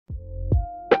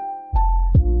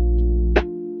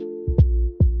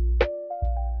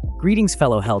Greetings,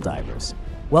 fellow Helldivers.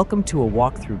 Welcome to a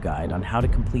walkthrough guide on how to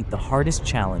complete the hardest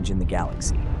challenge in the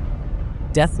galaxy.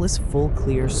 Deathless Full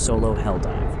Clear Solo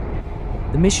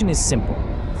Helldive. The mission is simple.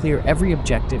 Clear every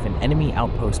objective and enemy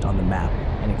outpost on the map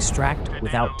and extract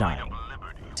without dying.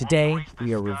 Today,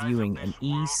 we are reviewing an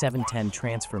E710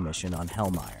 transfer mission on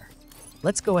Hellmire.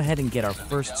 Let's go ahead and get our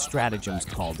first stratagems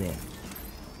called in.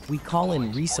 We call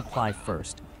in resupply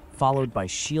first, followed by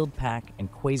shield pack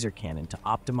and quasar cannon to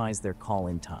optimize their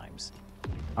call-in times.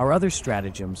 Our other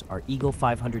stratagems are Eagle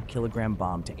 500 kilogram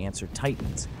bomb to answer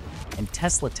Titans, and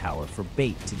Tesla Tower for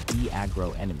bait to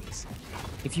de-aggro enemies.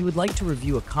 If you would like to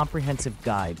review a comprehensive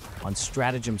guide on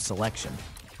stratagem selection,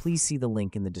 please see the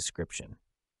link in the description.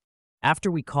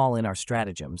 After we call in our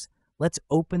stratagems, let's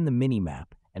open the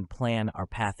mini-map and plan our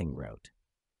pathing route.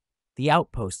 The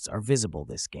outposts are visible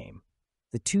this game.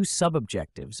 The two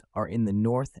sub-objectives are in the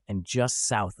north and just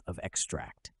south of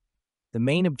Extract. The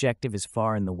main objective is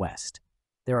far in the west.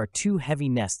 There are two heavy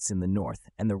nests in the north,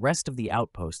 and the rest of the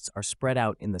outposts are spread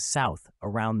out in the south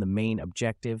around the main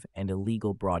objective and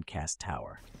illegal broadcast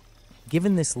tower.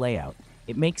 Given this layout,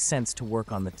 it makes sense to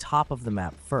work on the top of the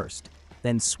map first,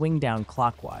 then swing down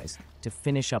clockwise to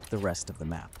finish up the rest of the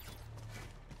map.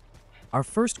 Our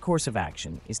first course of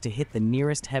action is to hit the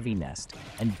nearest heavy nest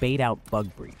and bait out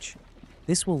Bug Breach.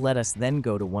 This will let us then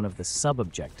go to one of the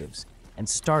sub-objectives and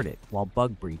start it while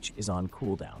Bug Breach is on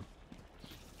cooldown.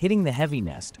 Hitting the heavy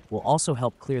nest will also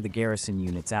help clear the garrison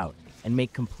units out and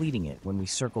make completing it when we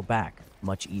circle back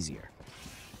much easier.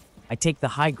 I take the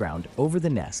high ground over the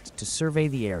nest to survey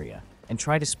the area and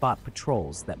try to spot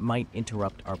patrols that might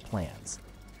interrupt our plans.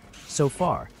 So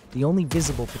far, the only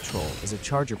visible patrol is a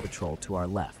charger patrol to our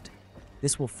left.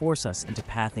 This will force us into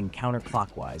pathing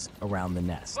counterclockwise around the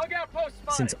nest.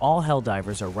 Since all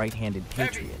Helldivers are right-handed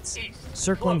patriots,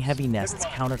 circling heavy nests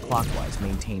counterclockwise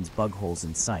maintains bug holes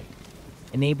in sight,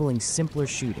 enabling simpler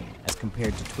shooting as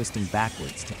compared to twisting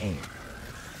backwards to aim.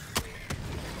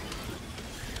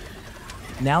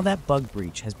 Now that Bug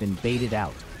Breach has been baited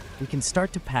out, we can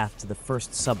start to path to the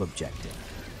first sub-objective.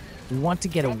 We want to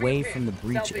get away from the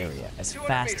breach area as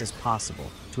fast as possible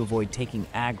to avoid taking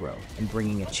aggro and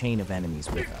bringing a chain of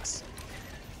enemies with us.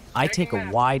 I take a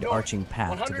wide arching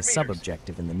path to the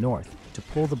sub-objective in the north to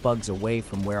pull the bugs away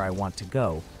from where I want to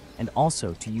go and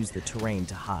also to use the terrain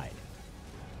to hide.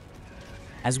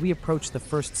 As we approach the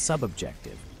first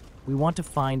sub-objective, we want to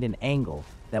find an angle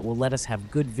that will let us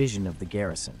have good vision of the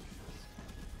garrison.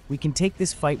 We can take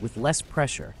this fight with less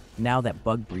pressure now that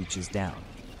Bug Breach is down.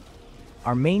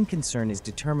 Our main concern is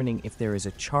determining if there is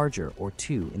a charger or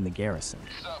two in the garrison.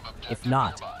 If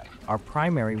not, our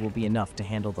primary will be enough to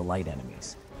handle the light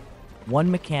enemies.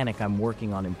 One mechanic I'm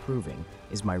working on improving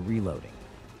is my reloading.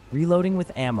 Reloading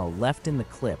with ammo left in the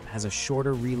clip has a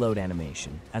shorter reload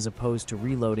animation as opposed to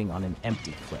reloading on an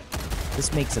empty clip.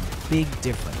 This makes a big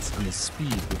difference in the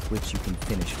speed with which you can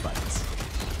finish fights.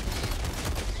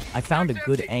 I found a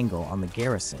good angle on the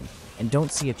garrison and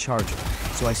don't see a charger,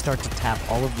 so I start to tap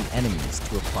all of the enemies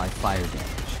to apply fire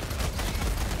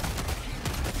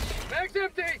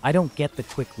damage. I don't get the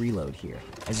quick reload here,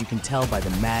 as you can tell by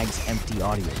the mag's empty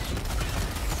audio cue.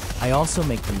 I also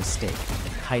make the mistake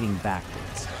of kiting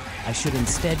backwards. I should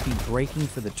instead be braking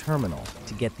for the terminal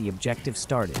to get the objective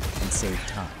started and save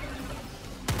time.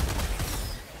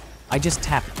 I just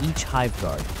tap each hive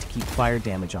guard to keep fire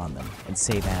damage on them and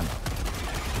save ammo.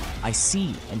 I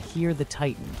see and hear the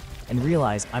Titan and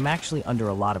realize I'm actually under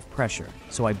a lot of pressure,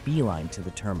 so I beeline to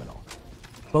the terminal.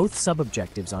 Both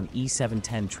sub-objectives on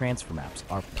E710 transfer maps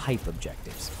are pipe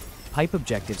objectives. Pipe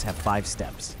objectives have 5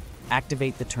 steps.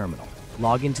 Activate the terminal,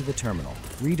 log into the terminal,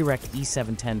 redirect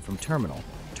E710 from terminal,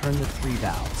 turn the 3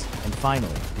 valves, and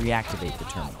finally, reactivate the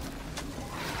terminal.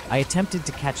 I attempted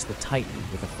to catch the Titan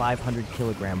with a 500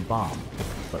 kilogram bomb,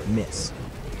 but miss.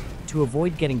 To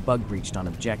avoid getting bug breached on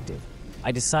objective,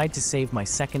 I decide to save my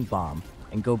second bomb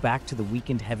and go back to the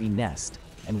weakened heavy nest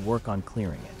and work on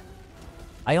clearing it.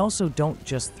 I also don't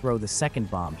just throw the second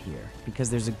bomb here,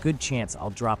 because there's a good chance I'll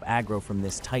drop aggro from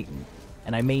this Titan,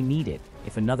 and I may need it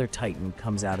if another Titan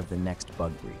comes out of the next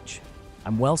bug breach.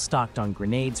 I'm well stocked on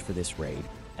grenades for this raid,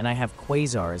 and I have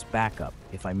quasar as backup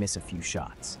if I miss a few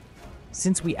shots.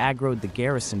 Since we aggroed the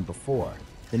garrison before,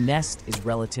 the nest is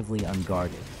relatively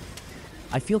unguarded.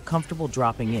 I feel comfortable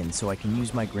dropping in so I can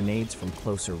use my grenades from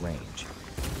closer range.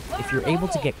 If you're able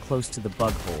to get close to the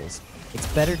bug holes, it's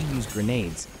better to use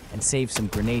grenades and save some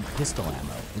grenade pistol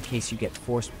ammo in case you get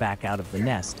forced back out of the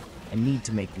nest and need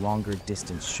to make longer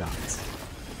distance shots.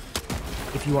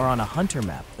 If you are on a hunter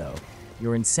map though,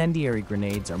 your incendiary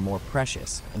grenades are more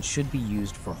precious and should be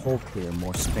used for hole clear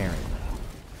more sparingly.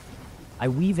 I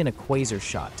weave in a quasar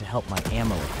shot to help my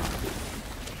ammo economy.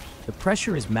 The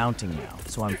pressure is mounting now,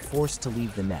 so I'm forced to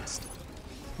leave the nest.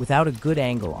 Without a good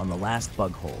angle on the last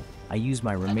bug hole, I use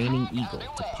my remaining eagle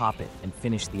to pop it and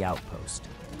finish the outpost.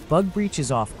 Bug breach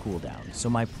is off cooldown, so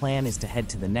my plan is to head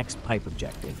to the next pipe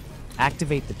objective,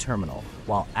 activate the terminal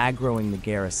while aggroing the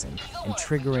garrison and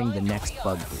triggering the next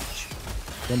bug breach.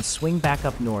 Then swing back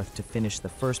up north to finish the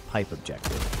first pipe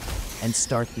objective and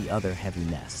start the other heavy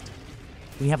nest.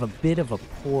 We have a bit of a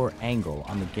poor angle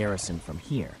on the garrison from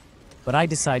here, but I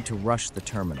decide to rush the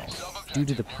terminal due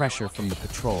to the pressure from the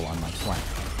patrol on my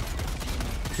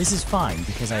flank. This is fine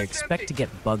because I expect to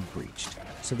get bug breached,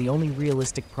 so the only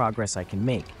realistic progress I can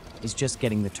make is just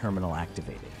getting the terminal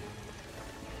activated.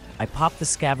 I pop the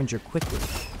scavenger quickly,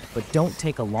 but don't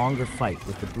take a longer fight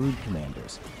with the brood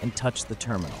commanders and touch the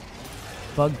terminal.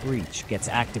 Bug breach gets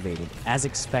activated as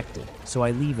expected, so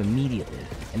I leave immediately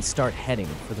and start heading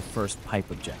for the first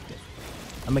pipe objective.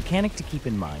 A mechanic to keep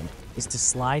in mind is to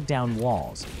slide down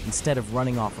walls instead of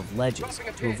running off of ledges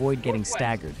to avoid getting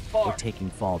staggered or taking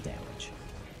fall damage.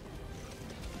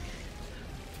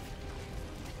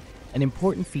 An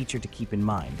important feature to keep in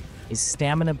mind is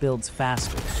stamina builds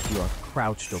faster if you are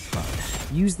crouched or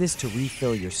prone. Use this to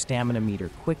refill your stamina meter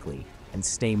quickly and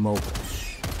stay mobile.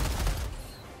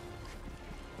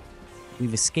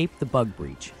 We've escaped the bug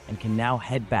breach and can now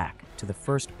head back to the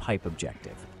first pipe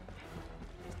objective.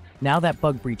 Now that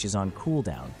bug breach is on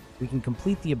cooldown, we can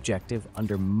complete the objective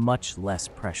under much less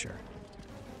pressure.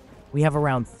 We have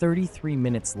around 33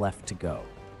 minutes left to go.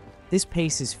 This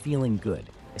pace is feeling good,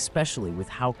 especially with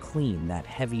how clean that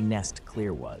heavy nest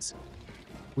clear was.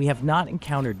 We have not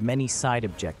encountered many side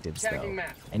objectives though,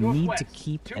 and need to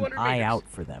keep an eye out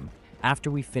for them after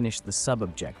we finish the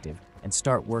sub-objective and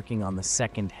start working on the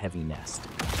second heavy nest.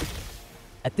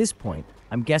 At this point,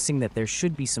 I'm guessing that there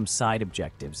should be some side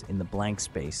objectives in the blank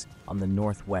space on the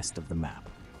northwest of the map.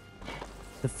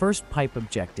 The first pipe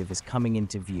objective is coming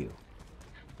into view.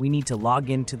 We need to log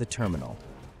into the terminal,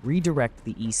 redirect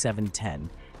the E710,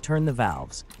 turn the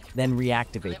valves, then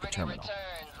reactivate the terminal.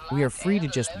 We are free to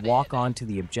just walk onto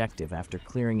the objective after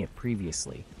clearing it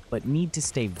previously, but need to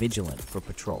stay vigilant for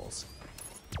patrols.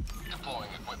 Deploying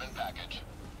equipment package.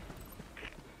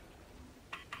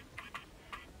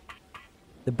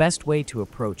 The best way to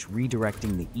approach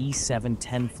redirecting the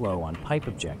E710 flow on pipe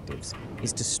objectives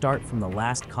is to start from the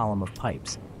last column of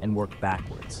pipes and work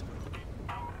backwards.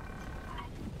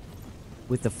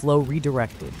 With the flow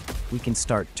redirected, we can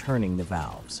start turning the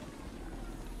valves.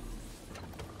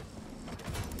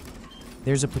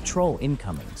 There's a patrol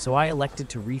incoming, so I elected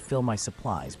to refill my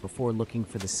supplies before looking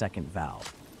for the second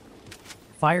valve.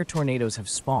 Fire tornadoes have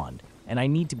spawned, and I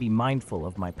need to be mindful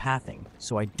of my pathing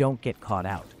so I don't get caught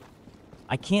out.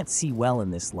 I can't see well in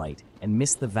this light and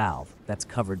miss the valve that's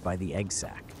covered by the egg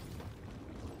sac.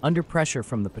 Under pressure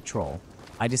from the patrol,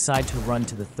 I decide to run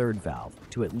to the third valve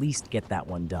to at least get that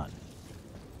one done.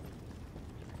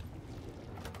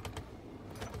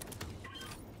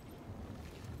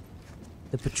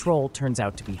 The patrol turns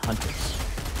out to be hunters.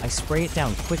 I spray it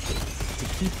down quickly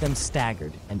to keep them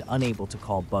staggered and unable to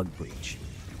call bug breach.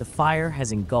 The fire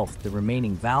has engulfed the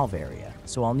remaining valve area,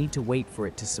 so I'll need to wait for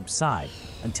it to subside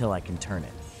until I can turn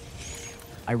it.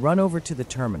 I run over to the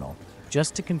terminal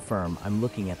just to confirm I'm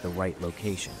looking at the right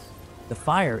location. The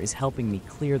fire is helping me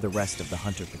clear the rest of the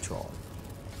hunter patrol.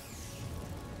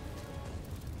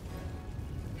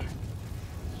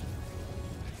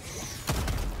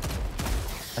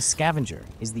 A scavenger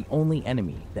is the only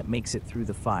enemy that makes it through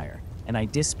the fire, and I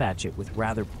dispatch it with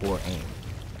rather poor aim.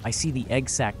 I see the egg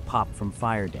sac pop from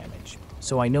fire damage,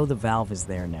 so I know the valve is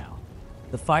there now.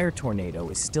 The fire tornado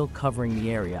is still covering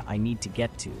the area I need to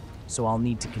get to, so I'll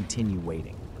need to continue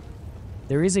waiting.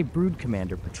 There is a brood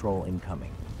commander patrol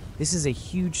incoming. This is a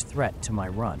huge threat to my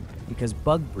run because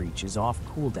bug breach is off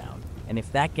cooldown, and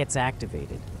if that gets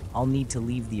activated, I'll need to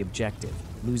leave the objective,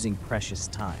 losing precious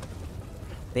time.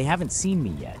 They haven't seen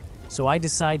me yet, so I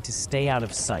decide to stay out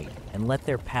of sight and let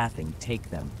their pathing take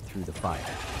them through the fire.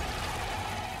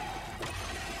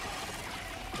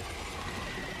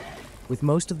 With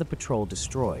most of the patrol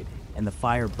destroyed and the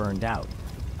fire burned out,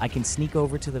 I can sneak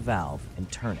over to the valve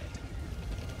and turn it.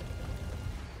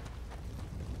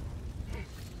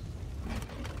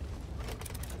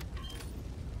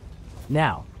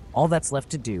 Now, all that's left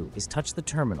to do is touch the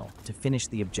terminal to finish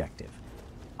the objective.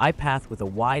 I path with a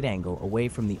wide angle away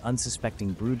from the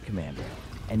unsuspecting brood commander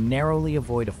and narrowly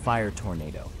avoid a fire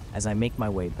tornado as I make my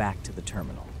way back to the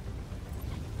terminal.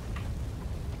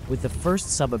 With the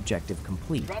first sub-objective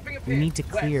complete, we need to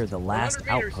clear the last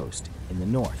outpost in the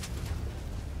north.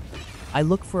 I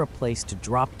look for a place to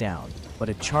drop down, but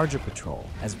a charger patrol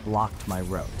has blocked my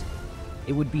route.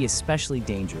 It would be especially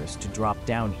dangerous to drop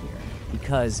down here,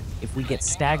 because if we get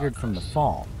staggered from the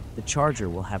fall, the charger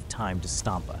will have time to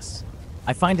stomp us.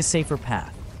 I find a safer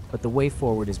path, but the way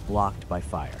forward is blocked by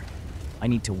fire. I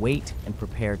need to wait and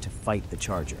prepare to fight the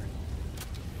charger.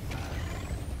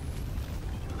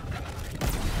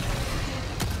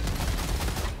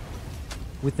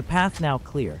 With the path now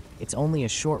clear, it's only a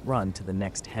short run to the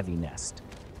next heavy nest.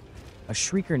 A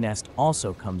shrieker nest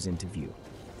also comes into view.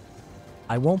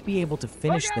 I won't be able to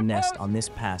finish the nest on this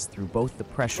pass through both the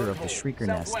pressure of the shrieker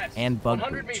nest and bug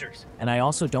breach, and I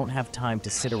also don't have time to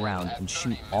sit around and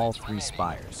shoot all 3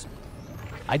 spires.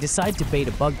 I decide to bait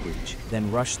a bug breach,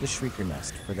 then rush the shrieker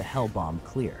nest for the hell bomb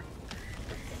clear.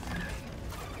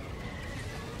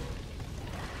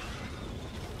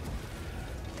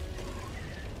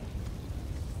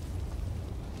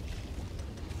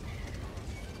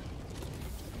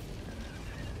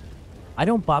 I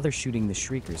don't bother shooting the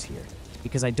shriekers here,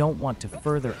 because I don't want to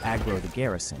further aggro the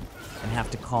garrison and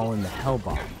have to call in the hell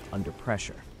bomb under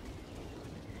pressure.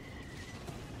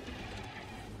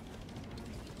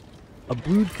 A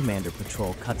brood commander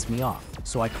patrol cuts me off,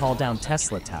 so I call down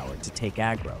Tesla Tower to take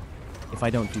aggro. If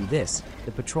I don't do this,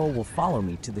 the patrol will follow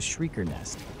me to the shrieker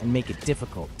nest and make it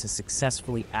difficult to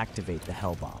successfully activate the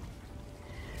hell bomb.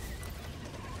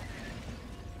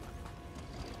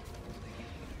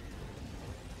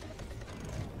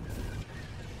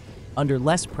 Under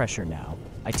less pressure now,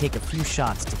 I take a few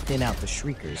shots to thin out the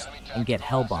shriekers and get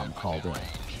Hellbomb called in.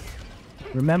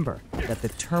 Remember that the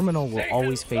terminal will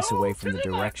always face away from the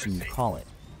direction you call it,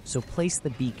 so place the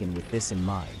beacon with this in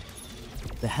mind.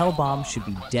 The Hellbomb should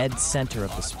be dead center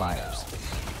of the spires.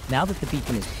 Now that the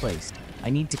beacon is placed, I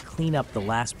need to clean up the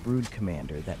last brood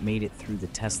commander that made it through the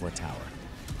Tesla Tower.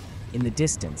 In the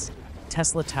distance,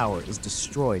 Tesla Tower is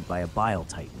destroyed by a Bile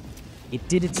Titan. It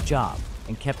did its job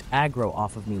and kept aggro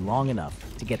off of me long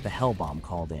enough to get the Hellbomb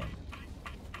called in.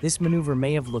 This maneuver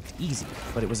may have looked easy,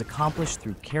 but it was accomplished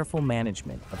through careful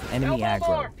management of enemy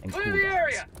aggro and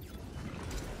cooldowns.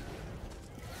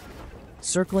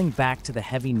 Circling back to the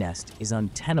heavy nest is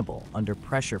untenable under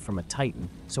pressure from a Titan,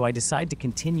 so I decide to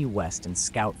continue west and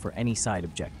scout for any side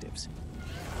objectives.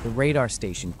 The radar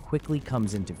station quickly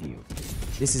comes into view.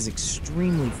 This is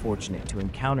extremely fortunate to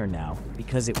encounter now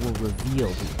because it will reveal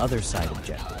the other side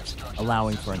objectives,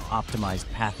 allowing for an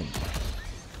optimized pathing plan.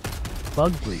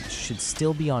 Bug Breach should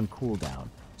still be on cooldown,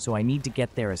 so I need to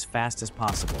get there as fast as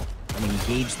possible and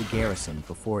engage the garrison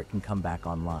before it can come back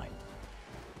online.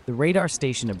 The radar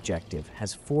station objective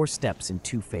has 4 steps in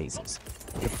 2 phases.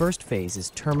 The first phase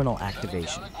is terminal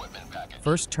activation.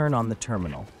 First turn on the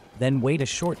terminal, then wait a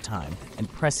short time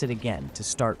and press it again to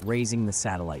start raising the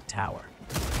satellite tower.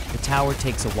 The tower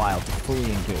takes a while to fully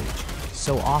engage,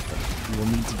 so often you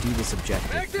will need to do this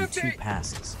objective in 2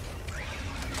 passes.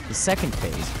 The second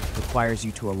phase requires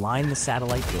you to align the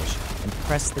satellite dish and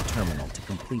press the terminal to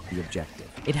complete the objective.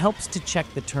 It helps to check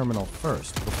the terminal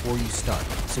first before you start,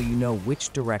 so you know which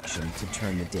direction to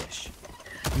turn the dish.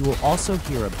 You will also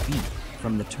hear a beep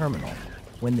from the terminal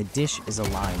when the dish is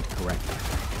aligned correctly.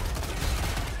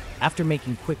 After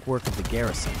making quick work of the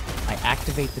garrison, I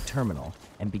activate the terminal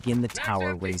and begin the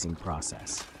tower raising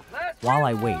process. While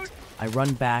I wait, I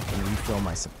run back and refill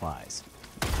my supplies.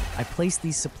 I place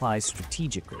these supplies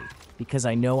strategically because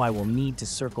I know I will need to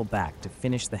circle back to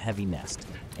finish the heavy nest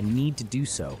and need to do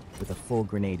so with a full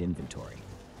grenade inventory.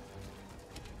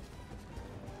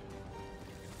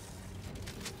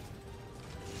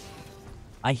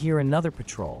 I hear another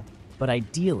patrol, but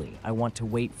ideally I want to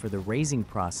wait for the raising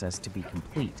process to be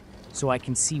complete so I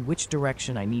can see which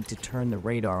direction I need to turn the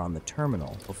radar on the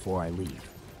terminal before I leave.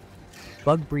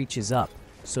 Bug Breach is up,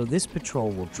 so this patrol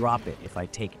will drop it if I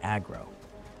take aggro.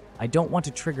 I don't want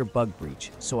to trigger Bug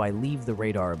Breach, so I leave the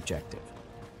radar objective.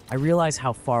 I realize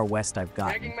how far west I've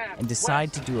gotten and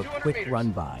decide to do a quick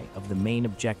run-by of the main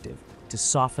objective to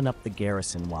soften up the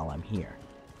garrison while I'm here.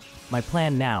 My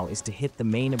plan now is to hit the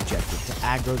main objective to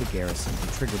aggro the garrison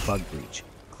and trigger Bug Breach,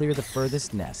 clear the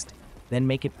furthest nest, then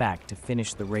make it back to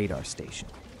finish the radar station.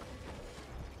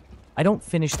 I don't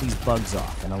finish these bugs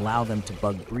off and allow them to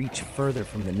Bug Breach further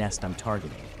from the nest I'm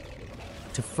targeting.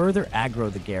 To further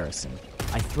aggro the garrison,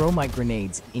 I throw my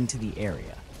grenades into the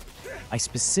area. I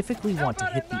specifically want to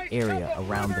hit the area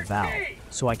around the valve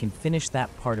so I can finish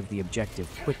that part of the objective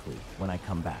quickly when I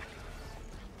come back.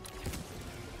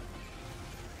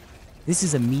 This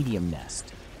is a medium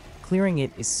nest. Clearing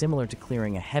it is similar to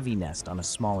clearing a heavy nest on a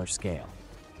smaller scale.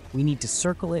 We need to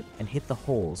circle it and hit the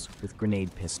holes with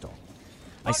grenade pistol.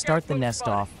 I start the nest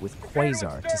off with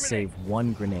Quasar to save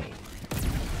 1 grenade.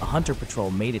 A hunter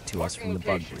patrol made it to us from the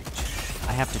Bug Breach.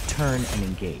 I have to turn and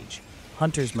engage.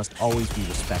 Hunters must always be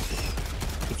respected.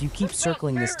 If you keep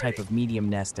circling this type of medium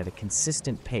nest at a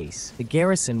consistent pace, the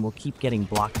garrison will keep getting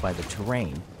blocked by the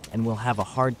terrain and will have a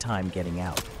hard time getting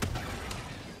out.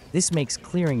 This makes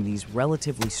clearing these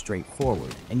relatively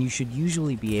straightforward, and you should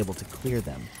usually be able to clear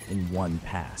them in one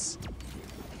pass.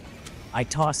 I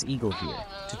toss Eagle here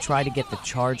to try to get the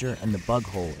charger and the bug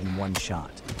hole in one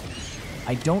shot.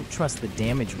 I don't trust the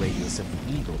damage radius of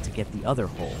the Eagle to get the other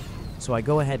hole, so I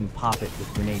go ahead and pop it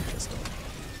with Grenade Pistol.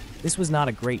 This was not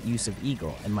a great use of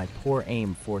Eagle, and my poor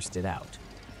aim forced it out.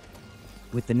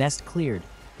 With the nest cleared,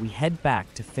 we head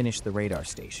back to finish the radar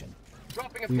station.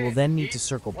 We will then need to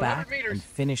circle back and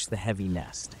finish the heavy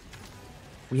nest.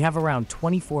 We have around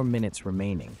 24 minutes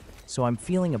remaining, so I'm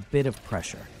feeling a bit of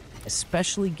pressure,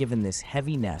 especially given this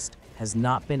heavy nest has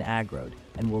not been aggroed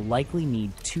and will likely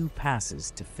need 2 passes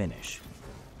to finish.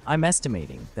 I'm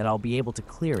estimating that I'll be able to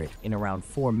clear it in around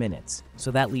 4 minutes,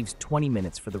 so that leaves 20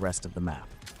 minutes for the rest of the map.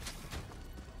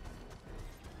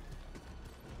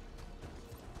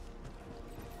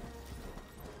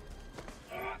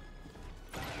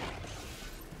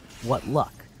 What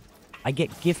luck! I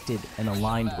get gifted an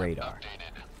aligned radar.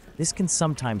 This can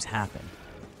sometimes happen.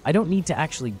 I don't need to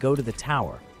actually go to the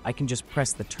tower, I can just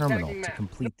press the terminal to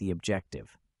complete the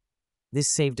objective. This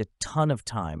saved a ton of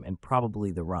time and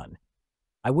probably the run.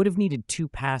 I would have needed 2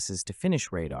 passes to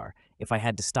finish radar if I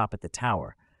had to stop at the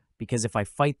tower, because if I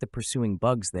fight the pursuing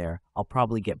bugs there, I'll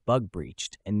probably get bug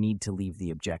breached and need to leave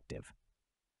the objective.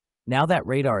 Now that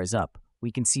radar is up,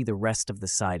 we can see the rest of the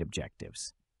side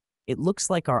objectives. It looks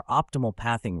like our optimal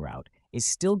pathing route is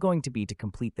still going to be to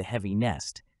complete the heavy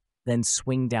nest, then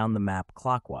swing down the map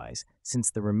clockwise,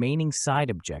 since the remaining side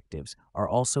objectives are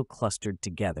also clustered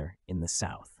together in the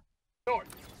south. North,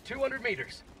 200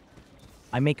 meters.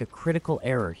 I make a critical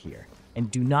error here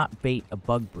and do not bait a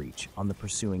bug breach on the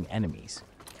pursuing enemies.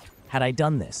 Had I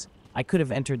done this, I could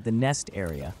have entered the nest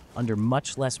area under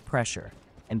much less pressure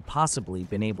and possibly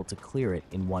been able to clear it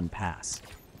in one pass.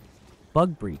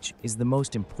 Bug breach is the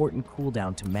most important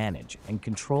cooldown to manage, and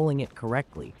controlling it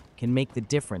correctly can make the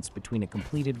difference between a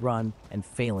completed run and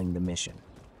failing the mission.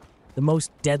 The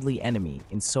most deadly enemy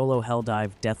in solo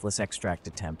Helldive deathless extract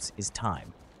attempts is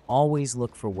time. Always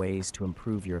look for ways to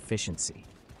improve your efficiency.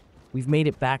 We've made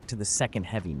it back to the second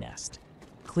heavy nest.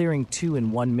 Clearing 2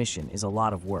 in one mission is a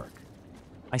lot of work.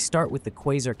 I start with the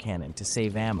Quasar Cannon to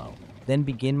save ammo, then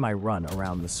begin my run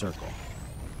around the circle.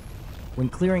 When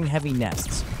clearing heavy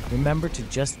nests, remember to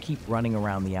just keep running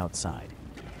around the outside.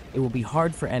 It will be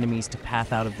hard for enemies to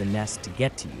path out of the nest to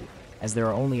get to you, as there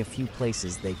are only a few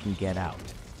places they can get out.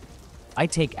 I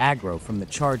take aggro from the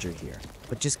charger here,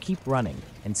 but just keep running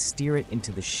and steer it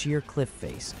into the sheer cliff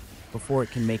face before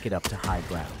it can make it up to high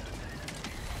ground.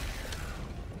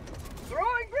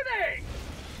 Throwing grenade!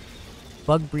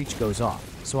 Bug breach goes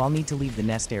off, so I'll need to leave the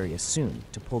nest area soon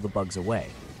to pull the bugs away,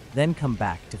 then come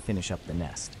back to finish up the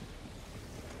nest.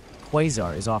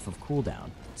 Quasar is off of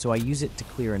cooldown, so I use it to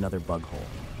clear another bug hole.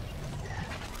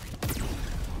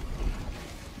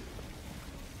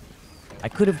 I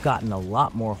could have gotten a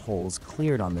lot more holes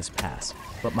cleared on this pass,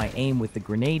 but my aim with the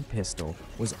grenade pistol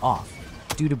was off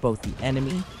due to both the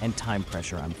enemy and time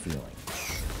pressure I'm feeling.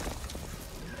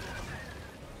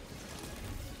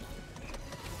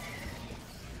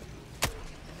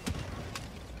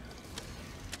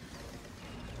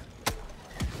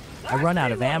 I run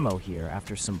out of ammo here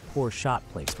after some poor shot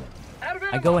placement.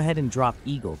 I go ahead and drop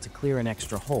Eagle to clear an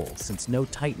extra hole since no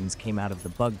Titans came out of the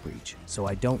bug breach, so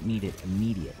I don't need it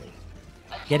immediately.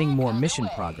 Getting more mission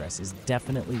progress is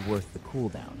definitely worth the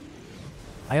cooldown.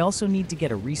 I also need to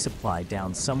get a resupply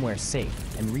down somewhere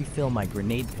safe and refill my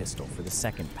grenade pistol for the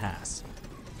second pass.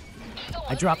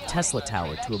 I drop Tesla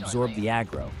Tower to absorb the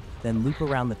aggro, then loop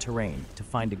around the terrain to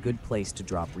find a good place to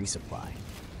drop resupply.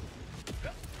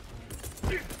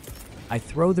 I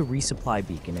throw the resupply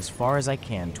beacon as far as I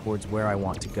can towards where I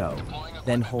want to go,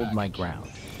 then hold my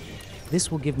ground. This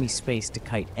will give me space to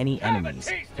kite any enemies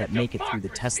that make it through the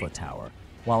Tesla Tower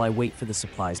while I wait for the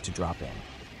supplies to drop in.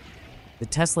 The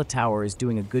Tesla Tower is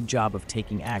doing a good job of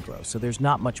taking aggro, so there's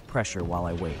not much pressure while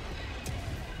I wait.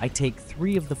 I take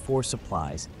 3 of the 4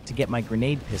 supplies to get my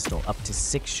grenade pistol up to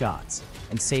 6 shots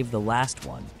and save the last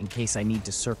one in case I need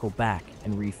to circle back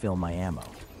and refill my ammo.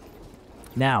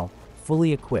 Now,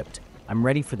 fully equipped, I'm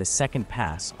ready for the second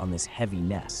pass on this heavy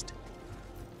nest.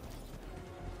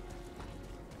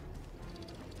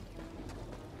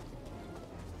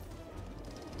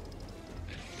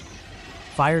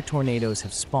 Fire tornadoes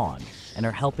have spawned and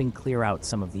are helping clear out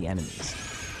some of the enemies.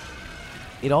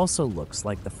 It also looks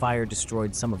like the fire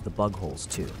destroyed some of the bug holes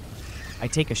too. I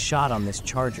take a shot on this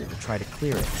charger to try to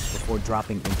clear it before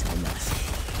dropping into the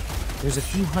nest. There's a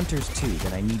few hunters too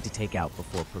that I need to take out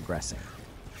before progressing.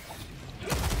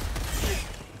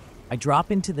 I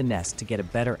drop into the nest to get a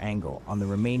better angle on the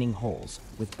remaining holes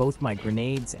with both my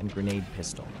grenades and grenade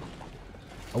pistol.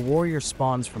 A warrior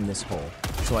spawns from this hole,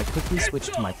 so I quickly switch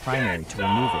to my primary to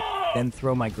remove it, then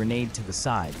throw my grenade to the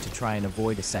side to try and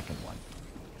avoid a second one.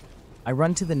 I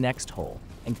run to the next hole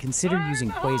and consider using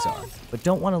Quasar, but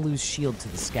don't want to lose shield to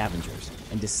the scavengers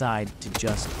and decide to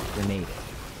just grenade it.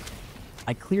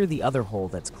 I clear the other hole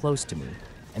that's close to me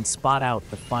and spot out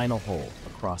the final hole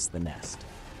across the nest.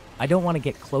 I don't want to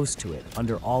get close to it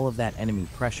under all of that enemy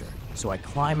pressure, so I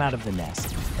climb out of the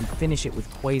nest and finish it with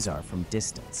Quasar from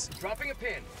distance. Dropping a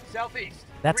pin, southeast.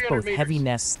 That's 300 both meters. heavy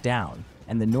nests down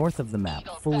and the north of the map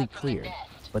fully cleared,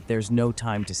 but there's no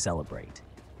time to celebrate.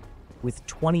 With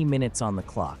 20 minutes on the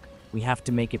clock, we have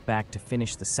to make it back to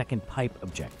finish the second pipe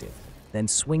objective, then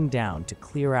swing down to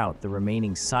clear out the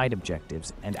remaining side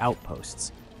objectives and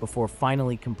outposts before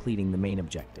finally completing the main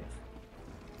objective.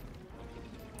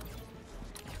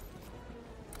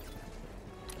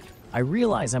 I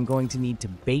realize I'm going to need to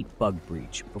bait Bug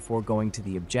Breach before going to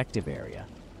the objective area,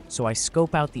 so I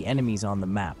scope out the enemies on the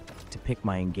map to pick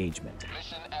my engagement.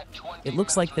 It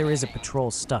looks like there is a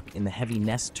patrol stuck in the heavy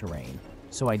nest terrain,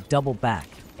 so I double back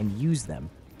and use them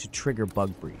to trigger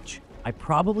Bug Breach. I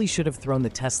probably should have thrown the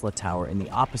Tesla tower in the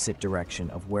opposite direction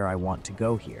of where I want to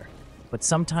go here, but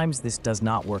sometimes this does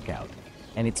not work out,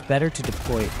 and it's better to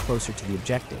deploy it closer to the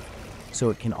objective, so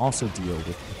it can also deal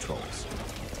with patrols.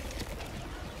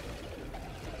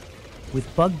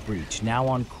 With Bug Breach now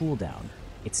on cooldown,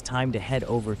 it's time to head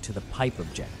over to the pipe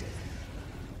objective.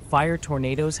 Fire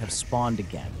tornadoes have spawned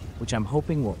again, which I'm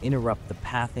hoping will interrupt the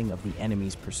pathing of the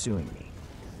enemies pursuing me.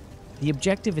 The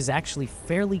objective is actually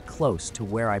fairly close to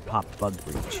where I popped Bug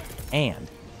Breach, and,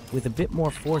 with a bit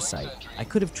more foresight, I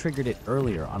could have triggered it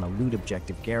earlier on a loot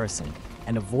objective garrison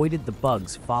and avoided the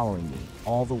bugs following me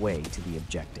all the way to the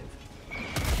objective.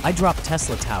 I dropped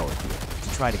Tesla Tower here to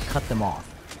try to cut them off,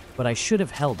 but I should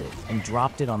have held it and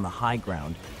dropped it on the high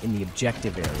ground in the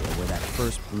objective area where that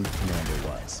first Brood Commander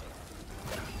was.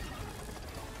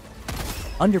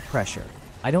 Under pressure,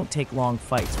 I don't take long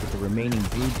fights with the remaining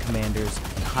Brood Commanders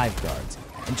and Hive Guards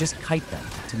and just kite them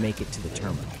to make it to the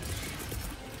terminal.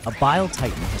 A Bile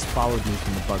Titan has followed me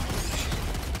from the Bug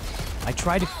Breach. I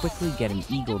try to quickly get an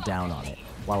Eagle down on it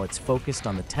while it's focused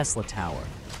on the Tesla Tower,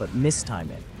 but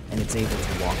mistime it and it's able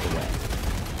to walk away.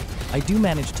 I do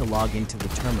manage to log into the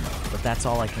terminal, but that's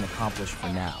all I can accomplish for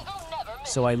now.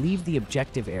 So I leave the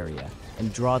objective area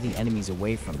and draw the enemies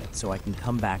away from it so I can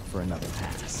come back for another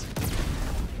pass.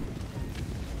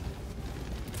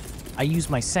 I use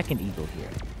my second Eagle here,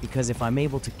 because if I'm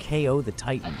able to KO the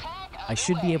Titan, I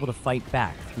should be able to fight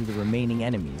back through the remaining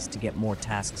enemies to get more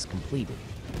tasks completed,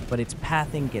 but its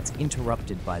pathing gets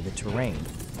interrupted by the terrain,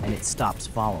 and it stops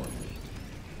following me.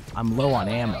 I'm low on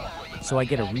ammo, so I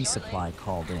get a resupply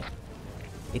called in.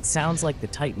 It sounds like the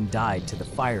Titan died to the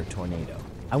fire tornado.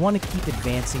 I want to keep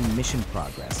advancing mission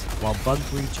progress while Bug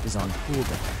Breach is on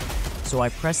cooldown, so I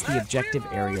press the objective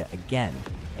area again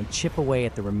and chip away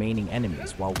at the remaining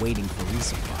enemies while waiting for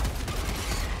resupply.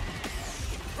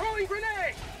 Throwing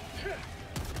grenade!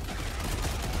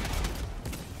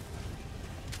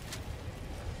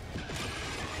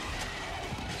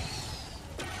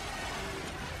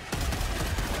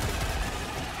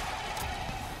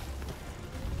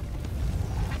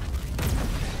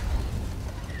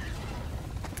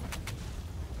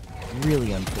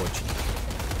 Really unfortunate.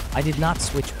 I did not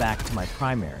switch back to my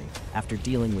primary after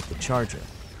dealing with the charger,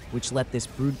 which let this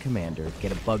Brood Commander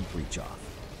get a Bug Breach off.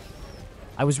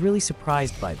 I was really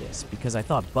surprised by this because I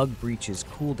thought Bug Breach's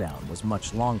cooldown was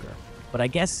much longer, but I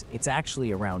guess it's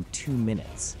actually around 2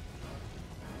 minutes.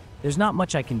 There's not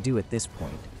much I can do at this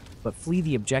point, but flee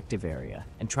the objective area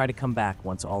and try to come back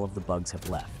once all of the bugs have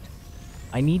left.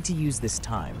 I need to use this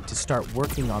time to start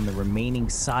working on the remaining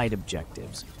side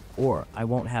objectives, or I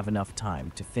won't have enough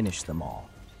time to finish them all.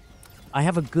 I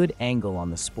have a good angle on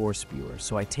the Spore Spewer,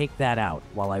 so I take that out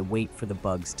while I wait for the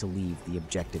bugs to leave the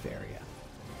objective area.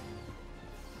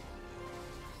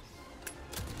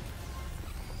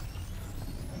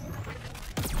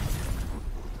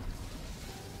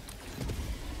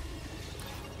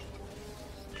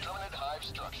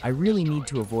 I really need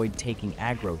to avoid taking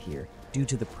aggro here due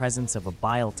to the presence of a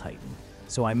Bile Titan,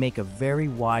 so I make a very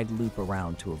wide loop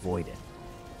around to avoid it.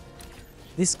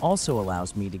 This also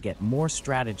allows me to get more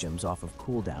stratagems off of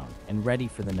cooldown and ready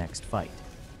for the next fight.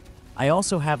 I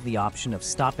also have the option of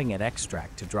stopping at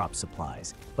extract to drop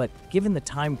supplies, but given the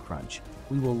time crunch,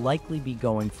 we will likely be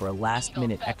going for a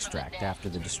last-minute extract after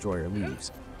the destroyer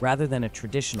leaves, rather than a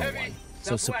traditional one,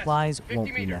 so supplies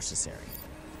won't be necessary.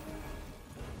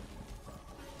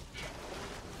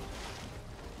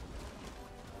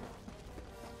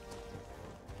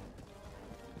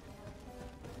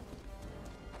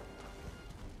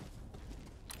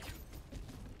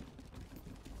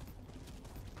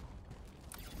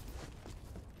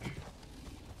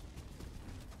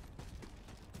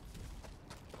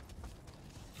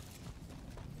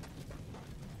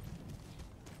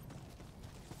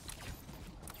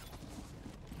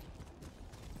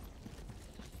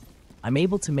 I'm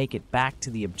able to make it back to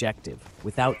the objective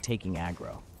without taking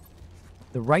aggro.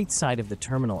 The right side of the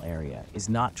terminal area is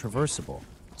not traversable,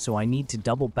 so I need to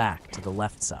double back to the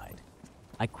left side.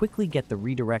 I quickly get the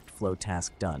redirect flow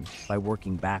task done by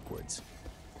working backwards.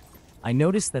 I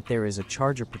notice that there is a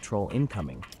charger patrol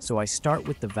incoming, so I start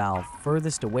with the valve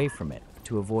furthest away from it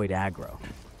to avoid aggro.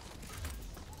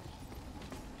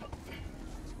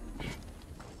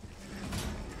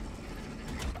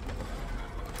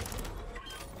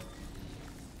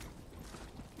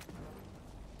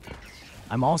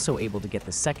 I'm also able to get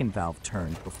the second valve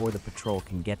turned before the patrol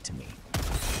can get to me.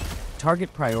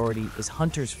 Target priority is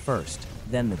hunters first,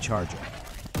 then the charger.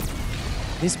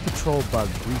 This patrol bug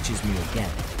breaches me again.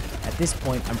 At this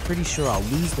point, I'm pretty sure I'll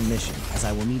lose the mission as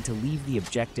I will need to leave the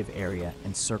objective area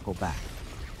and circle back.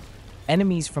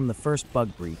 Enemies from the first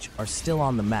bug breach are still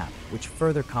on the map, which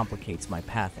further complicates my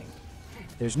pathing.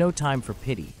 There's no time for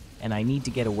pity, and I need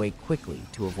to get away quickly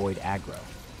to avoid aggro.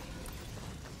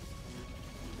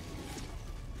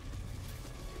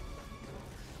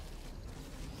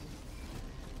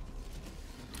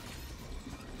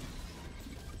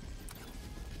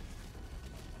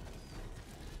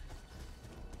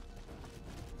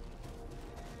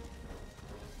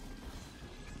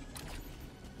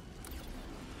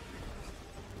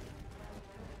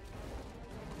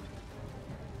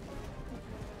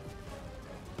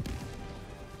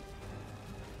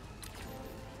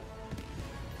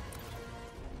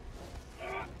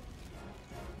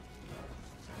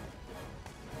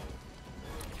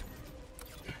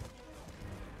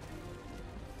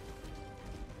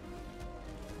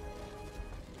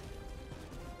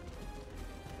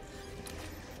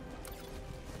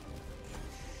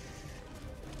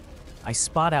 I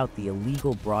spot out the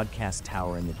illegal broadcast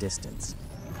tower in the distance.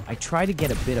 I try to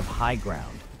get a bit of high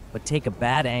ground, but take a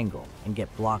bad angle and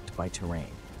get blocked by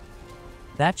terrain.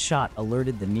 That shot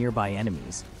alerted the nearby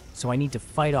enemies, so I need to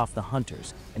fight off the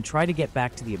hunters and try to get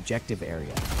back to the objective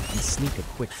area and sneak a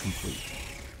quick complete.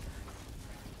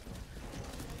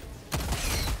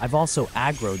 I've also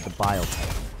aggroed the Bile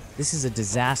Titan. This is a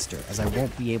disaster as I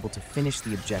won't be able to finish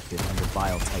the objective under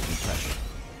Bile Titan pressure.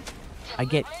 I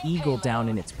get Eagle down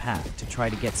in its path to try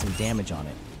to get some damage on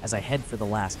it as I head for the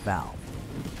last valve.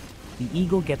 The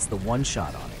Eagle gets the one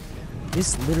shot on it.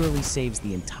 This literally saves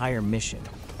the entire mission,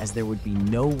 as there would be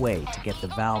no way to get the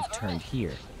valve turned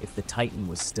here if the Titan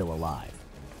was still alive.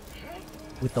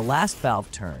 With the last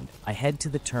valve turned, I head to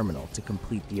the terminal to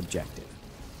complete the objective.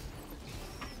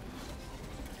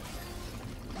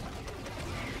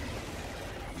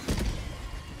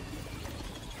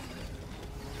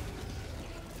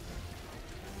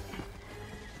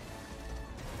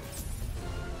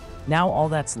 Now all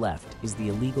that's left is the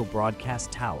illegal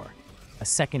broadcast tower, a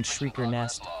second Shrieker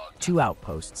nest, 2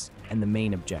 outposts, and the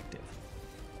main objective.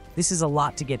 This is a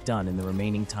lot to get done in the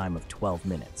remaining time of 12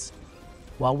 minutes.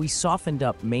 While we softened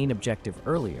up main objective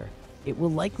earlier, it will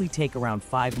likely take around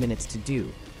 5 minutes to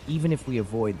do, even if we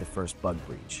avoid the first bug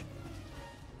breach.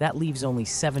 That leaves only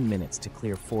 7 minutes to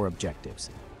clear 4 objectives,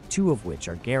 2 of which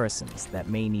are garrisons that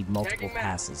may need multiple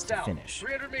passes to finish.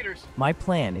 300 meters. My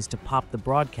plan is to pop the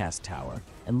broadcast tower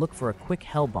and look for a quick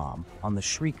hell bomb on the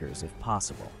Shriekers if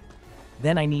possible.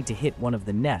 Then I need to hit one of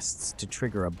the nests to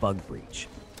trigger a bug breach.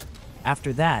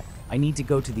 After that, I need to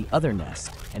go to the other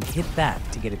nest and hit that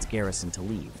to get its garrison to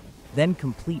leave, then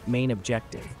complete main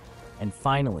objective, and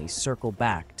finally circle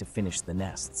back to finish the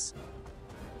nests.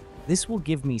 This will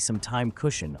give me some time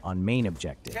cushion on main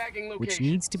objective, which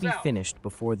needs to be finished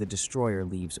before the destroyer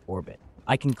leaves orbit.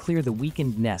 I can clear the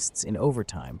weakened nests in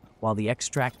overtime while the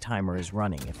extract timer is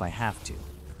running if I have to.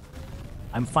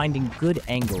 I'm finding good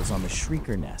angles on the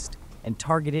Shrieker nest and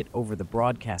target it over the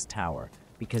broadcast tower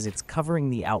because it's covering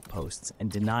the outposts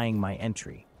and denying my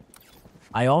entry.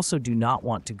 I also do not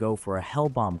want to go for a hell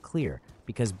bomb clear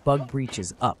because bug breach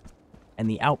is up and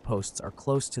the outposts are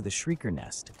close to the Shrieker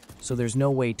nest, so there's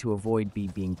no way to avoid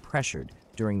being pressured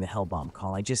during the Hellbomb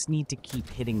call. I just need to keep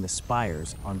hitting the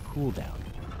spires on cooldown.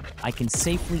 I can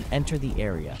safely enter the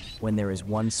area when there is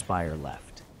 1 spire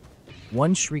left.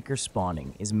 1 Shrieker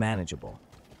spawning is manageable.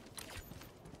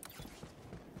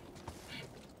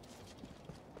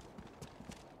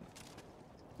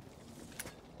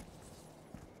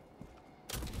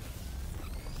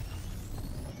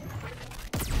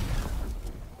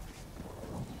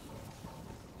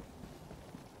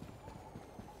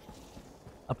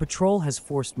 A patrol has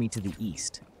forced me to the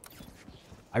east.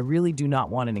 I really do not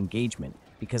want an engagement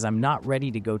because I'm not ready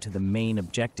to go to the main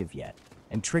objective yet,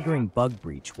 and triggering bug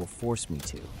breach will force me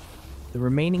to. The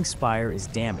remaining spire is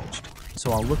damaged,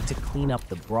 so I'll look to clean up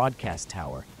the broadcast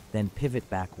tower, then pivot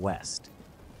back west.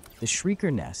 The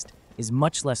Shrieker nest is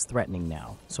much less threatening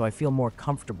now, so I feel more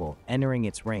comfortable entering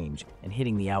its range and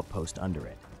hitting the outpost under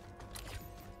it.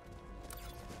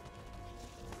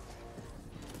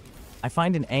 I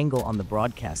find an angle on the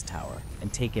broadcast tower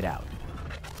and take it out.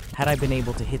 Had I been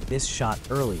able to hit this shot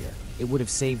earlier, it would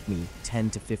have saved me 10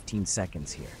 to 15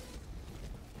 seconds here.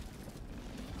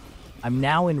 I'm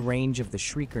now in range of the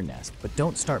Shrieker nest, but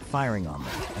don't start firing on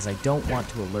them, as I don't want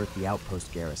to alert the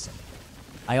outpost garrison.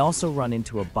 I also run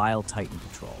into a Bile Titan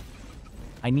patrol.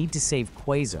 I need to save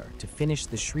Quasar to finish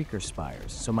the Shrieker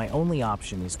spires, so my only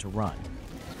option is to run.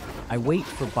 I wait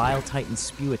for Bile Titan's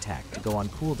spew attack to go on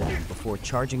cooldown before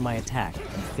charging my attack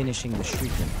and finishing the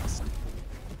Shrieker nest.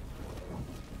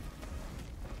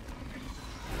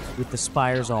 With the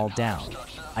spires all down,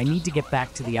 I need to get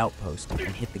back to the outpost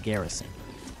and hit the garrison.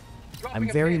 I'm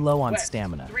very low on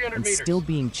stamina and still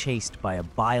being chased by a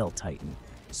Bile Titan,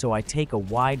 so I take a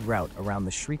wide route around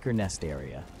the Shrieker nest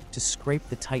area to scrape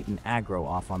the Titan aggro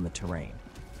off on the terrain.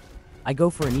 I go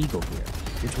for an eagle here,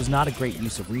 which was not a great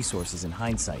use of resources in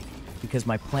hindsight, because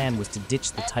my plan was to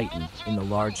ditch the Titan in the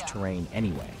large terrain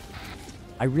anyway.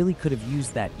 I really could have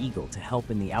used that eagle to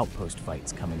help in the outpost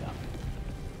fights coming up.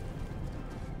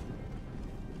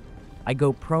 I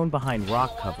go prone behind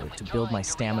rock cover to build my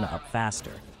stamina up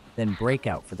faster, then break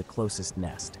out for the closest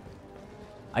nest.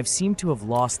 I've seemed to have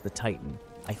lost the Titan,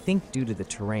 I think due to the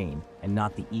terrain and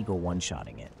not the eagle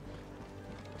one-shotting it.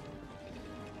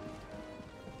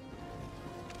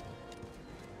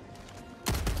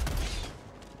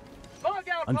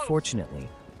 Unfortunately,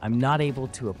 I'm not able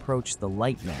to approach the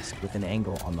light nest with an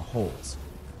angle on the holes.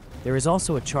 There is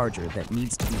also a charger that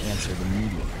needs to be answered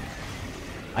immediately.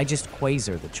 I just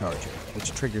Quasar the charger,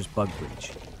 which triggers Bug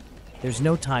Breach. There's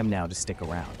no time now to stick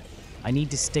around. I need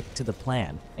to stick to the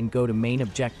plan and go to main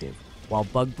objective while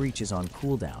Bug Breach is on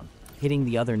cooldown, hitting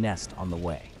the other nest on the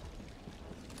way.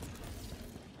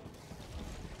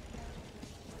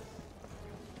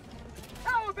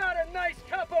 How about a nice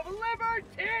cup of liver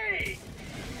tea?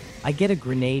 I get a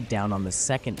grenade down on the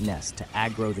second nest to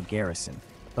aggro the garrison,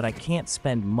 but I can't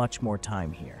spend much more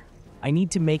time here. I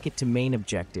need to make it to main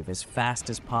objective as fast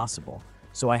as possible,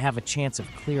 so I have a chance of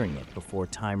clearing it before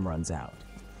time runs out.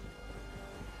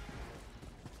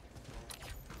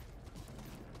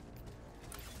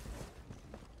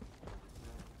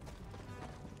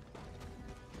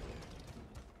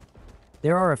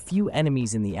 There are a few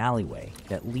enemies in the alleyway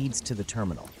that leads to the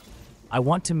terminal. I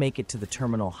want to make it to the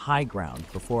terminal high ground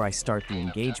before I start the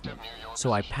engagement,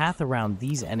 so I path around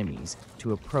these enemies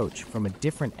to approach from a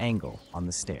different angle on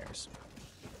the stairs.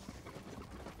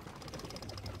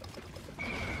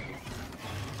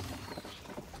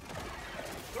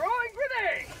 Throwing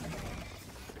grenade!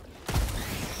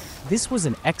 This was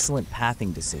an excellent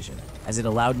pathing decision, as it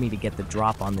allowed me to get the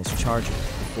drop on this charger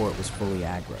before it was fully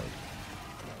aggroed.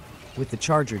 With the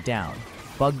charger down,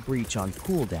 Bug Breach on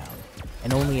cooldown,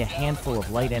 and only a handful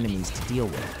of light enemies to deal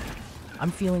with,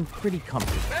 I'm feeling pretty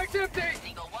comfortable. Back's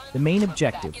empty! The main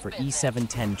objective for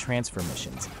E710 transfer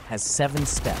missions has 7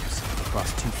 steps across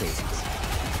 2 phases.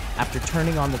 After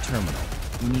turning on the terminal,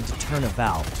 you need to turn a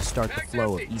valve to start the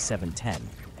flow of E710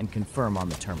 and confirm on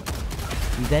the terminal.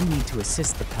 You then need to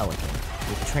assist the Pelican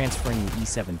with transferring the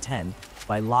E710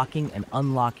 by locking and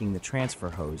unlocking the transfer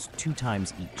hose 2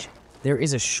 times each. There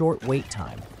is a short wait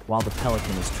time while the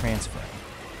Pelican is transferring.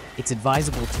 It's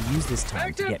advisable to use this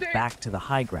time to get back to the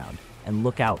high ground and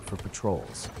look out for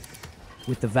patrols.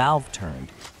 With the valve turned,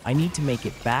 I need to make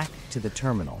it back to the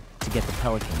terminal to get the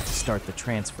Pelican to start the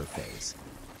transfer phase.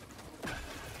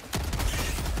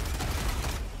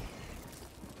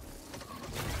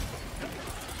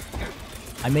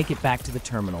 I make it back to the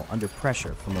terminal under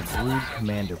pressure from a Brood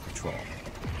Commander patrol.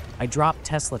 I drop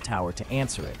Tesla Tower to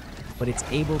answer it, but it's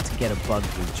able to get a Bug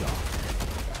Breach off.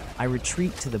 I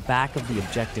retreat to the back of the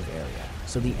objective area,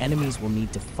 so the enemies will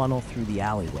need to funnel through the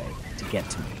alleyway to get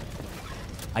to me.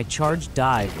 I charge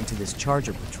dive into this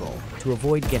charger patrol to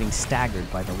avoid getting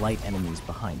staggered by the light enemies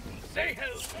behind me.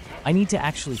 I need to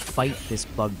actually fight this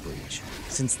Bug Breach,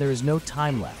 since there is no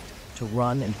time left to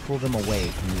run and pull them away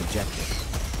from the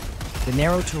objective. The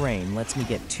narrow terrain lets me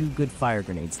get 2 good fire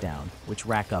grenades down, which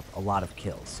rack up a lot of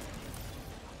kills.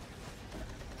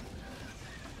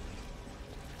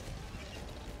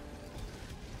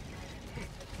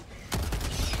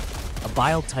 A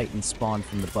Bile Titan spawned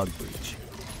from the Bug Breach.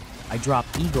 I drop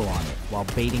Eagle on it while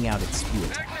baiting out its spew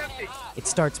attack. It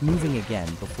starts moving again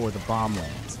before the bomb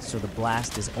lands, so the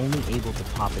blast is only able to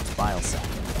pop its bile sac,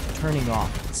 turning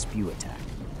off the spew attack.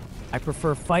 I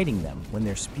prefer fighting them when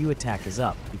their spew attack is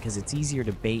up because it's easier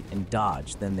to bait and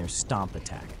dodge than their stomp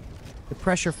attack. The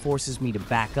pressure forces me to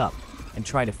back up and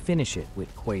try to finish it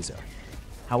with Quasar.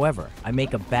 However, I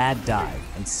make a bad dive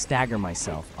and stagger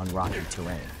myself on rocky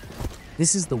terrain.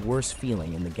 This is the worst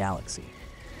feeling in the galaxy.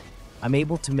 I'm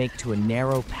able to make to a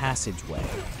narrow passageway,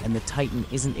 and the Titan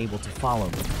isn't able to follow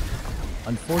me.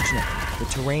 Unfortunately, the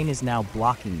terrain is now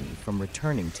blocking me from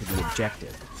returning to the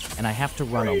objective, and I have to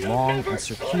run a long and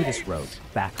circuitous road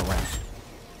back around.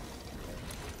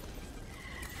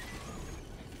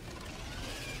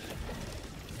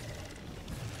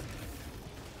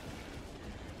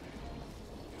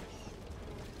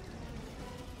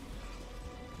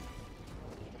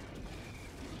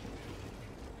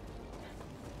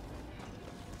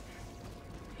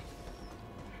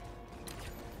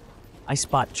 I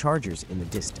spot chargers in the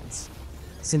distance.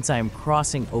 Since I am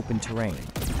crossing open terrain,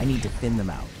 I need to thin them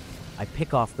out. I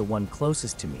pick off the one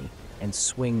closest to me and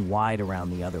swing wide around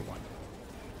the other one.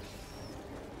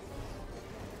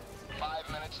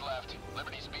 5 minutes left.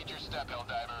 Liberty speed your step,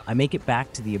 Helldiver. I make it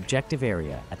back to the objective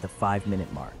area at the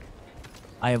 5-minute mark.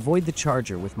 I avoid the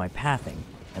charger with my pathing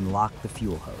and lock the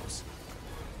fuel hose.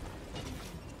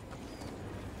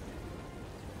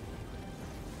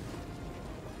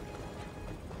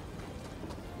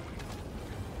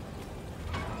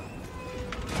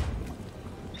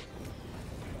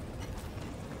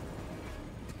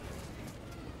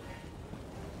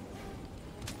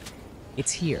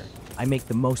 It's here I make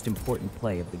the most important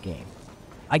play of the game.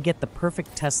 I get the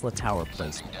perfect Tesla tower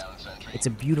placement. It's a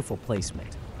beautiful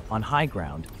placement, on high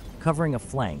ground, covering a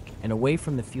flank, and away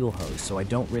from the fuel hose so I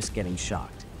don't risk getting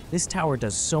shocked. This tower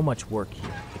does so much work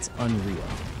here, it's unreal.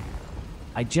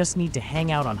 I just need to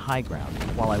hang out on high ground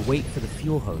while I wait for the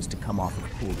fuel hose to come off of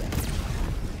cooldown.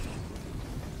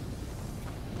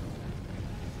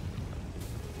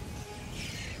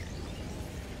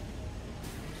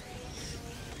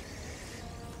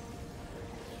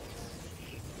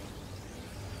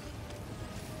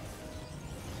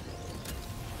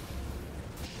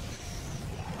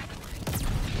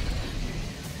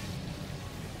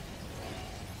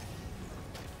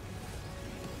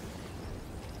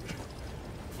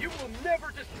 You will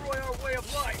never destroy our way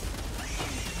of life!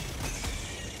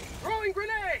 Throwing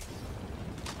grenades!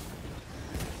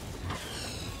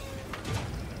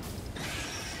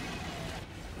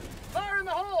 Fire in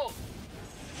the hole!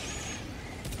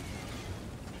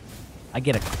 I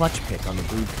get a clutch pick on the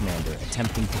brood commander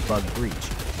attempting to bug breach,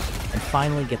 and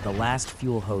finally get the last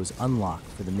fuel hose unlocked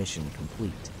for the mission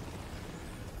complete.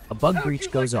 A bug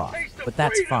breach goes off, but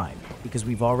that's fine, because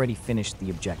we've already finished the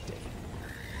objective.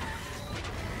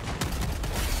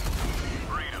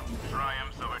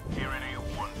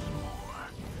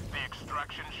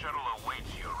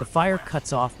 The fire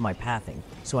cuts off my pathing,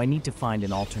 so I need to find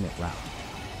an alternate route.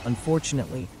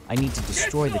 Unfortunately, I need to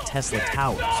destroy the Tesla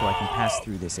tower so I can pass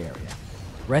through this area.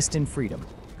 Rest in freedom,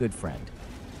 good friend.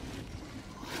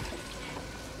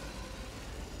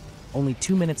 Only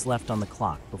 2 minutes left on the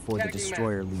clock before the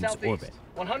destroyer leaves orbit.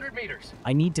 100 meters.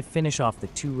 I need to finish off the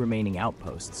 2 remaining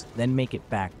outposts, then make it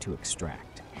back to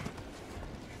extract.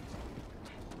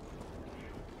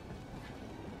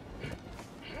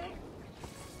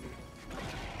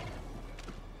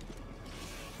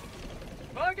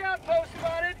 Bug outpost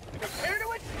spotted. Prepare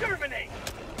to exterminate.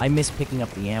 I miss picking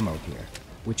up the ammo here,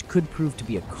 which could prove to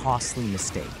be a costly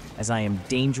mistake, as I am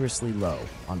dangerously low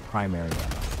on primary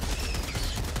ammo.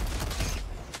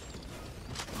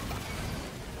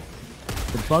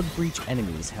 The bug breach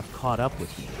enemies have caught up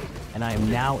with me, and I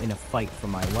am now in a fight for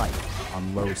my life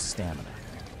on low stamina.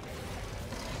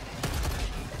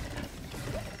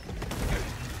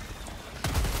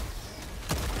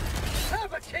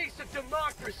 Have a taste of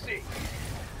democracy.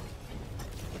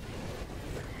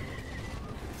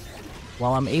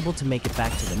 While I'm able to make it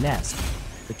back to the nest,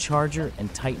 the charger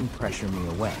and Titan pressure me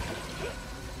away.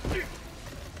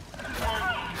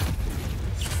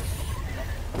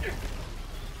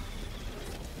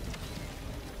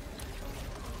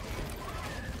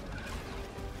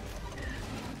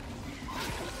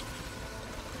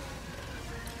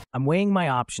 I'm weighing my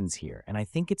options here, and I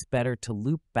think it's better to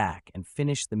loop back and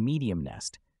finish the medium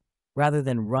nest, rather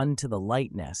than run to the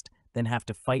light nest, then have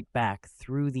to fight back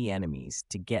through the enemies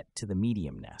to get to the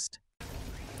medium nest.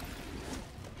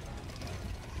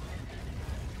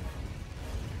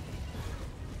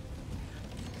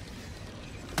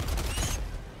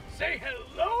 Say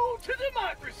hello to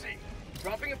democracy!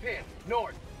 Dropping a pin.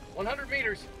 North. 100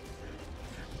 meters.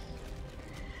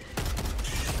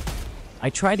 I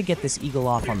try to get this eagle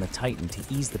off on the Titan to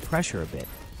ease the pressure a bit,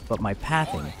 but my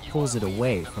pathing pulls it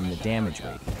away from the damage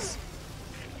radius.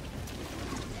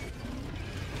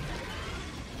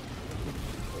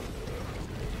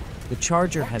 The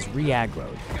charger has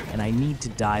re-aggroed, and I need to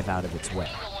dive out of its way.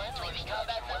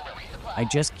 I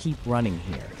just keep running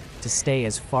here to stay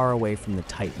as far away from the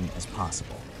Titan as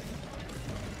possible.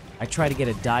 I try to get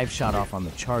a dive shot off on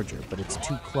the charger, but it's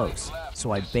too close,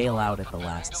 so I bail out at the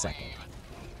last second.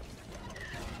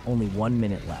 Only 1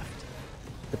 minute left.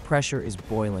 The pressure is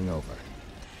boiling over.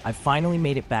 I've finally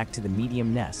made it back to the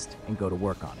medium nest and go to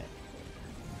work on it.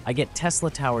 I get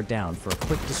Tesla Tower down for a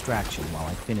quick distraction while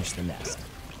I finish the nest.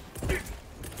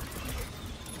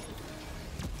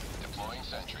 Deploying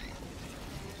sentry.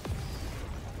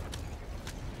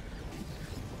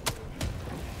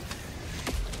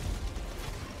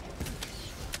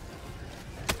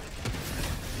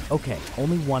 Okay,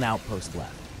 only one outpost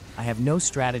left. I have no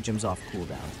stratagems off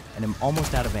cooldown, and am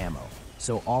almost out of ammo,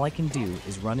 so all I can do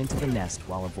is run into the nest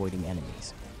while avoiding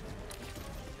enemies.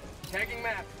 Tagging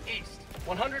map, east,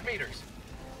 100 meters.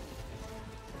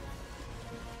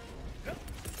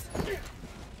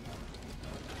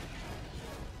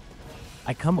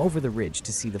 I come over the ridge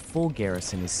to see the full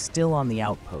garrison is still on the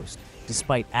outpost,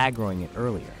 despite aggroing it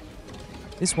earlier.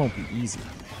 This won't be easy.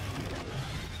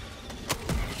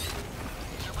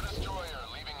 Super destroyer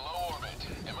leaving low orbit.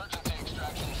 Emergency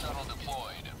extraction shuttle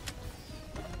deployed.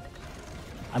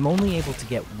 I'm only able to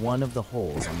get one of the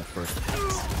holes on the first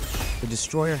pass. The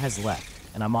destroyer has left,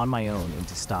 and I'm on my own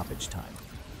into stoppage time.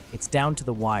 It's down to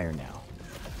the wire now.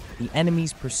 The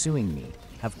enemies pursuing me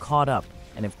have caught up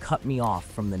and have cut me off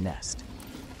from the nest.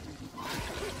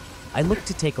 I look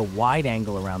to take a wide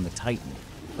angle around the Titan,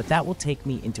 but that will take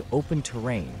me into open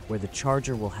terrain where the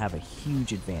charger will have a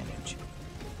huge advantage.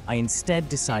 I instead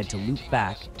decide to loop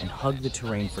back and hug the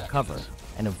terrain for cover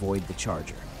and avoid the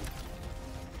charger.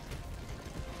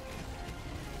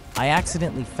 I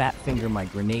accidentally fat finger my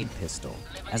grenade pistol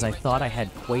as I thought I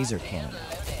had quasar cannon.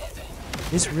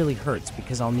 This really hurts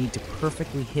because I'll need to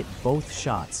perfectly hit both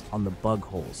shots on the bug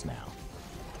holes now.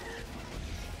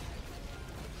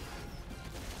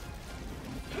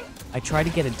 I try to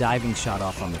get a diving shot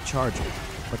off on the charger,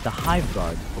 but the Hive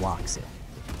Guard blocks it.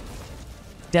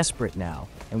 Desperate now,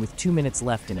 and with 2 minutes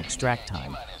left in extract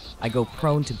time, I go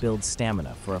prone to build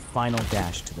stamina for a final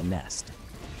dash to the nest.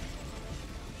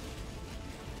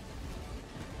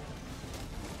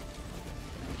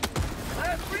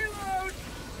 Last reload!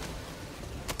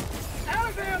 Out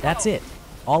of ammo! That's it.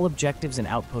 All objectives and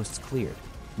outposts cleared.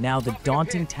 Now the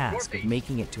daunting task of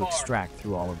making it to extract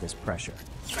through all of this pressure.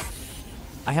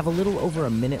 I have a little over a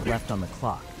minute left on the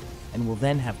clock, and will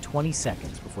then have 20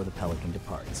 seconds before the Pelican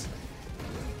departs.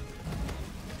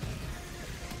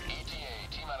 ETA,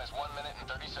 T-minus 1 minute and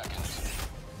 30 seconds.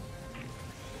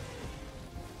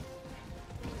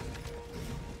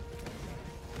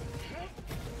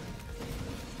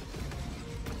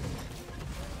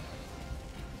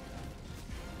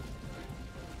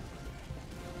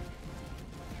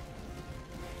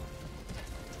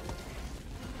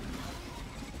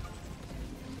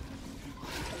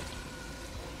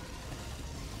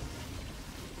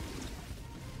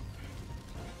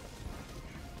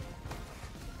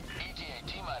 ETA,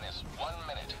 T-minus 1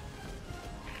 minute.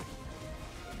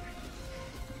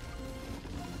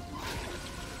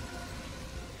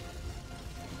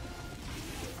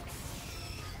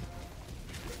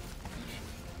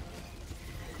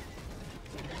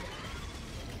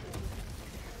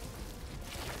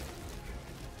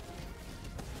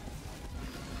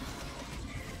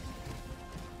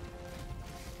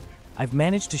 I've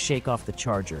managed to shake off the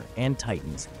charger and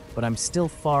Titans, but I'm still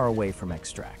far away from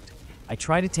extract. I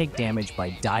try to take damage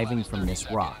by diving from this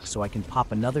rock so I can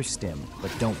pop another stim,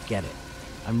 but don't get it.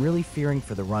 I'm really fearing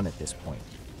for the run at this point.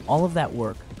 All of that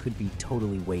work could be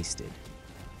totally wasted.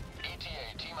 ETA,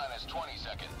 T-minus 20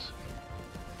 seconds.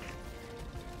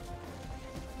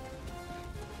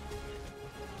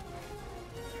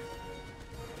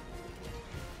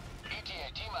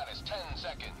 ETA, T-minus 10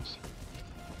 seconds.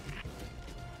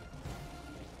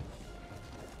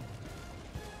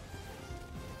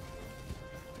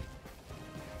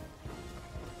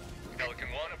 Pelican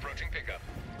 1 approaching pickup.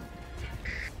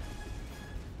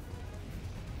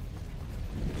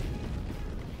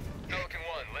 Pelican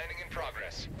 1 landing in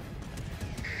progress.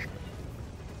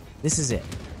 This is it.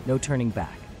 No turning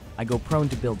back. I go prone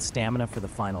to build stamina for the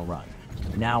final run.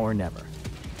 Now or never.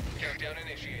 Countdown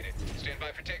initiated. Stand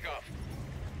by for takeoff.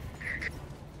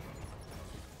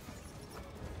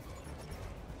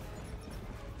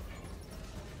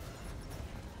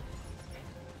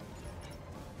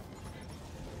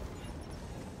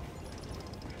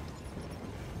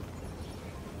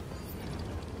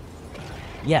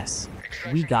 Yes,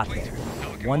 we got there.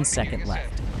 1 second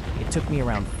left. It took me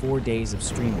around 4 days of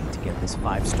streaming to get this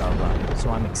 5-star run, so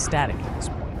I'm ecstatic at this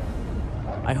point.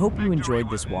 I hope you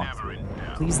enjoyed this walkthrough.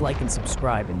 Please like and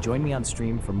subscribe and join me on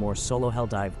stream for more solo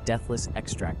Helldive deathless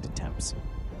extract attempts.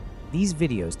 These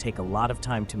videos take a lot of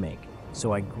time to make,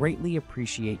 so I greatly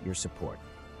appreciate your support.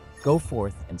 Go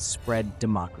forth and spread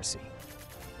democracy.